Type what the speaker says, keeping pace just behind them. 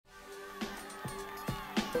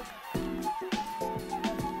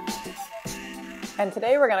And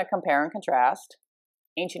today we're going to compare and contrast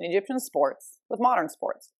ancient Egyptian sports with modern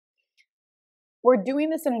sports. We're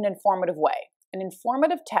doing this in an informative way. An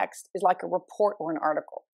informative text is like a report or an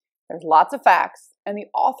article. There's lots of facts, and the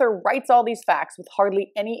author writes all these facts with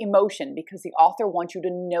hardly any emotion because the author wants you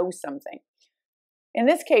to know something. In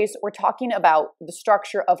this case, we're talking about the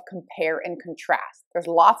structure of compare and contrast. There's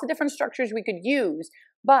lots of different structures we could use,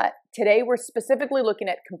 but today we're specifically looking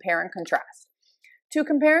at compare and contrast. To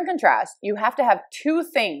compare and contrast, you have to have two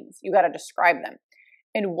things. You got to describe them.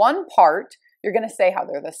 In one part, you're going to say how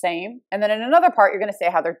they're the same, and then in another part, you're going to say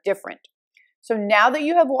how they're different. So now that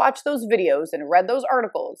you have watched those videos and read those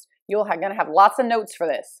articles, you're going to have lots of notes for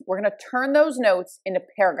this. We're going to turn those notes into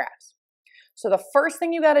paragraphs. So the first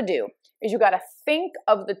thing you got to do is you got to think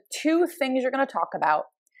of the two things you're going to talk about.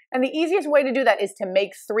 And the easiest way to do that is to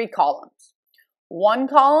make 3 columns. One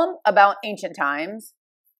column about ancient times,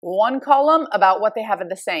 one column about what they have in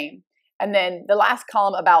the same, and then the last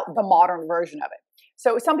column about the modern version of it.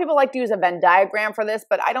 So some people like to use a Venn diagram for this,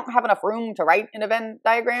 but I don't have enough room to write in a Venn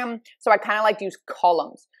diagram, so I kind of like to use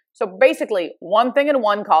columns. So basically, one thing in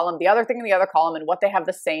one column, the other thing in the other column, and what they have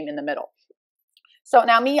the same in the middle. So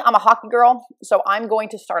now me, I'm a hockey girl, so I'm going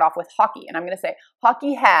to start off with hockey, and I'm going to say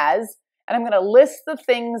hockey has, and I'm going to list the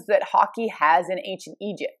things that hockey has in ancient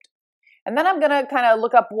Egypt. And then I'm going to kind of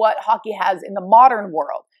look up what hockey has in the modern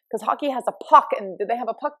world, because hockey has a puck, and did they have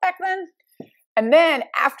a puck back then? And then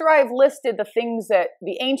after I've listed the things that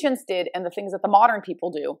the ancients did and the things that the modern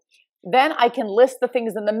people do, then I can list the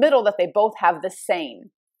things in the middle that they both have the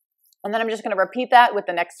same. And then I'm just going to repeat that with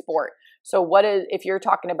the next sport. So what is, if you're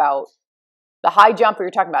talking about the high jump or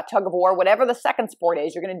you're talking about tug of war, whatever the second sport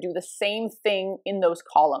is, you're going to do the same thing in those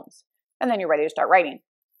columns. And then you're ready to start writing.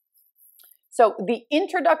 So the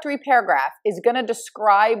introductory paragraph is going to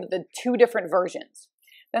describe the 2 different versions.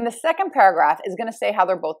 Then the second paragraph is going to say how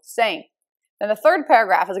they're both the same. Then the third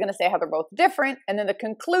paragraph is going to say how they're both different. And then the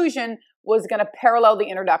conclusion was going to parallel the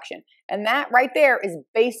introduction. And that right there is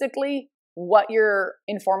basically what your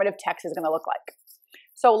informative text is going to look like.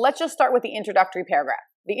 So let's just start with the introductory paragraph.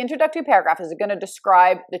 The introductory paragraph is going to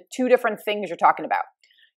describe the 2 different things you're talking about.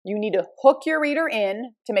 You need to hook your reader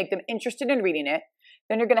in to make them interested in reading it.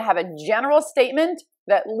 Then you're going to have a general statement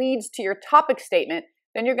that leads to your topic statement.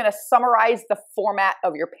 Then you're going to summarize the format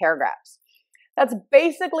of your paragraphs. That's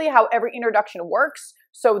basically how every introduction works,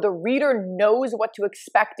 so the reader knows what to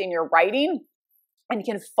expect in your writing and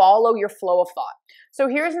can follow your flow of thought. So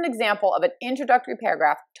here's an example of an introductory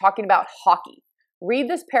paragraph talking about hockey. Read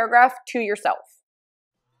this paragraph to yourself.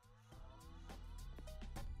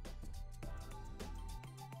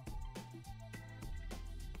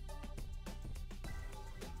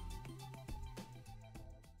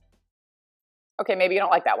 Okay, maybe you don't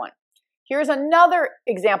like that one. Here's another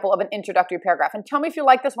example of an introductory paragraph, and tell me if you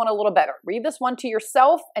like this one a little better. Read this one to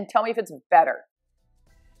yourself and tell me if it's better.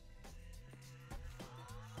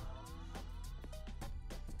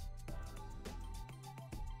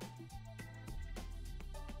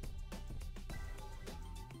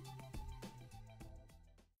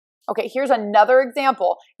 Okay, here's another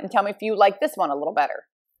example, and tell me if you like this one a little better.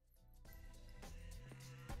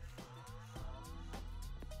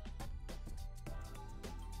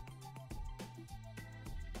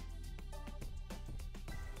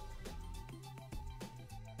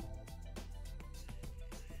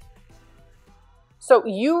 So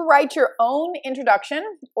you write your own introduction,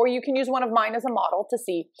 or you can use one of mine as a model to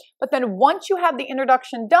see. But then once you have the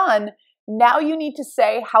introduction done, now you need to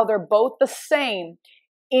say how they're both the same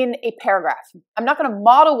in a paragraph. I'm not going to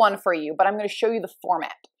model one for you, but I'm going to show you the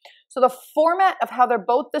format. So the format of how they're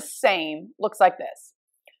both the same looks like this.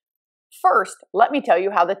 First, let me tell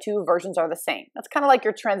you how the 2 versions are the same. That's kind of like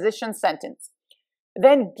your transition sentence.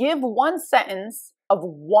 Then give one sentence of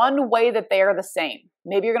one way that they are the same.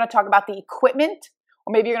 Maybe you're going to talk about the equipment,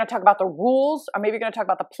 or maybe you're going to talk about the rules, or maybe you're going to talk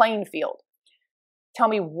about the playing field. Tell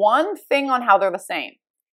me one thing on how they're the same.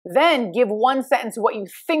 Then give one sentence what you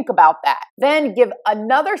think about that. Then give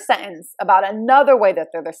another sentence about another way that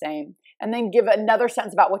they're the same. And then give another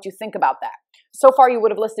sentence about what you think about that. So far, you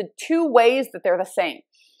would have listed 2 ways that they're the same.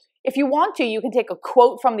 If you want to, you can take a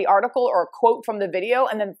quote from the article or a quote from the video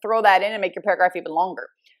and then throw that in and make your paragraph even longer.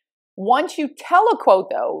 Once you tell a quote,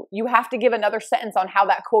 though, you have to give another sentence on how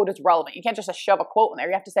that quote is relevant. You can't just shove a quote in there.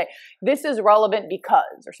 You have to say, this is relevant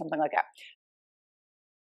because, or something like that.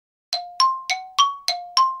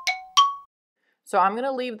 So I'm going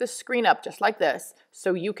to leave the screen up just like this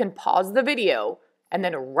so you can pause the video and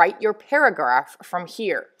then write your paragraph from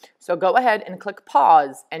here. So go ahead and click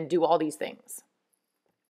pause and do all these things.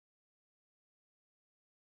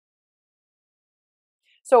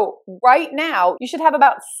 So right now, you should have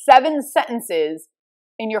about 7 sentences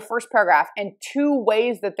in your first paragraph and 2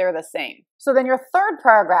 ways that they're the same. So then your third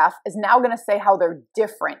paragraph is now going to say how they're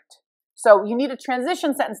different. So you need a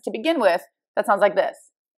transition sentence to begin with that sounds like this.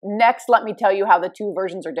 Next, let me tell you how the 2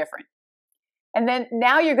 versions are different. And then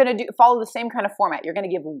now you're going to follow the same kind of format. You're going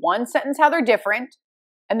to give one sentence how they're different,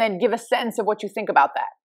 and then give a sentence of what you think about that.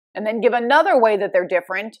 And then give another way that they're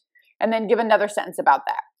different, and then give another sentence about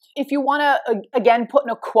that. If you want to, again, put in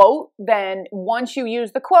a quote, then once you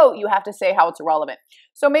use the quote, you have to say how it's relevant.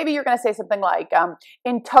 So maybe you're going to say something like,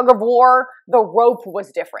 in tug of war, the rope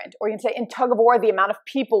was different. Or you can say, in tug of war, the amount of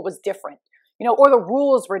people was different. You know, or the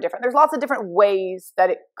rules were different. There's lots of different ways that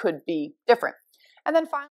it could be different. And then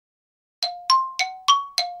finally,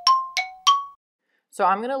 so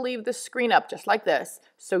I'm going to leave the screen up just like this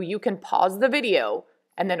so you can pause the video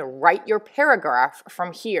and then write your paragraph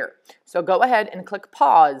from here. So go ahead and click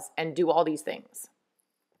pause and do all these things.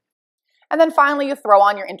 And then finally, you throw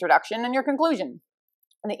on your introduction and your conclusion.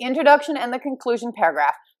 And the introduction and the conclusion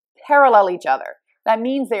paragraph parallel each other. That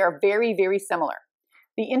means they are very, very similar.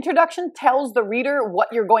 The introduction tells the reader what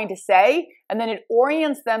you're going to say, and then it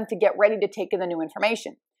orients them to get ready to take in the new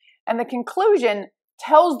information. And the conclusion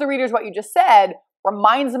tells the readers what you just said,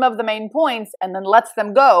 reminds them of the main points, and then lets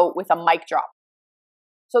them go with a mic drop.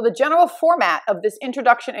 So the general format of this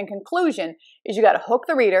introduction and conclusion is you got to hook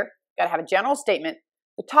the reader, got to have a general statement,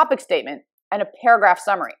 the topic statement, and a paragraph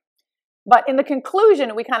summary. But in the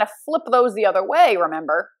conclusion, we kind of flip those the other way,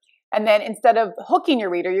 remember? And then instead of hooking your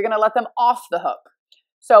reader, you're going to let them off the hook.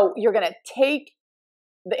 So you're going to take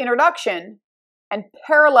the introduction and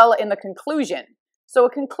parallel it in the conclusion. So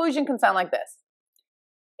a conclusion can sound like this.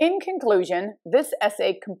 In conclusion, this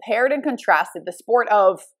essay compared and contrasted the sport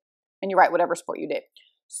of, and you write whatever sport you did.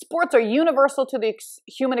 Sports are universal to the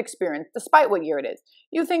human experience, despite what year it is.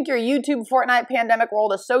 You think your YouTube Fortnite pandemic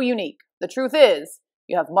world is so unique. The truth is,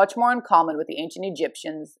 you have much more in common with the ancient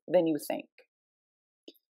Egyptians than you think.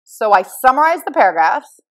 So I summarized the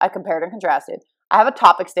paragraphs. I compared and contrasted. I have a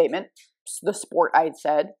topic statement, the sport I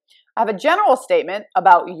said. I have a general statement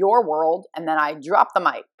about your world, and then I drop the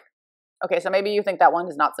mic. Okay, so maybe you think that one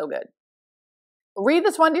is not so good. Read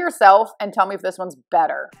this one to yourself and tell me if this one's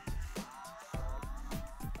better.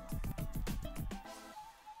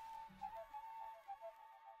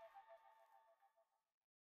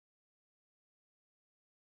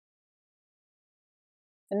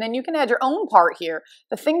 And then you can add your own part here.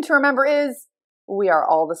 The thing to remember is we are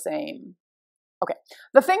all the same. Okay,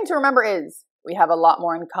 the thing to remember is we have a lot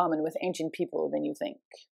more in common with ancient people than you think.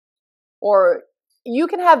 Or you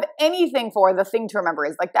can have anything for the thing to remember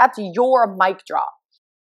is, like that's your mic drop.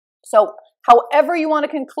 So however you want to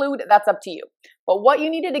conclude, that's up to you. But what you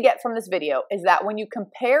needed to get from this video is that when you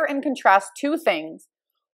compare and contrast 2 things,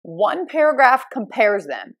 one paragraph compares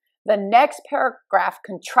them, the next paragraph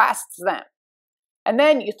contrasts them. And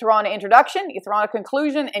then you throw on an introduction, you throw on a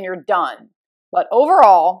conclusion, and you're done. But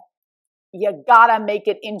overall, you gotta make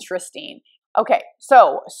it interesting. Okay,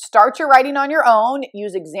 so start your writing on your own.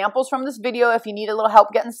 Use examples from this video if you need a little help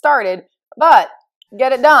getting started, but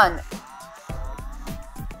get it done.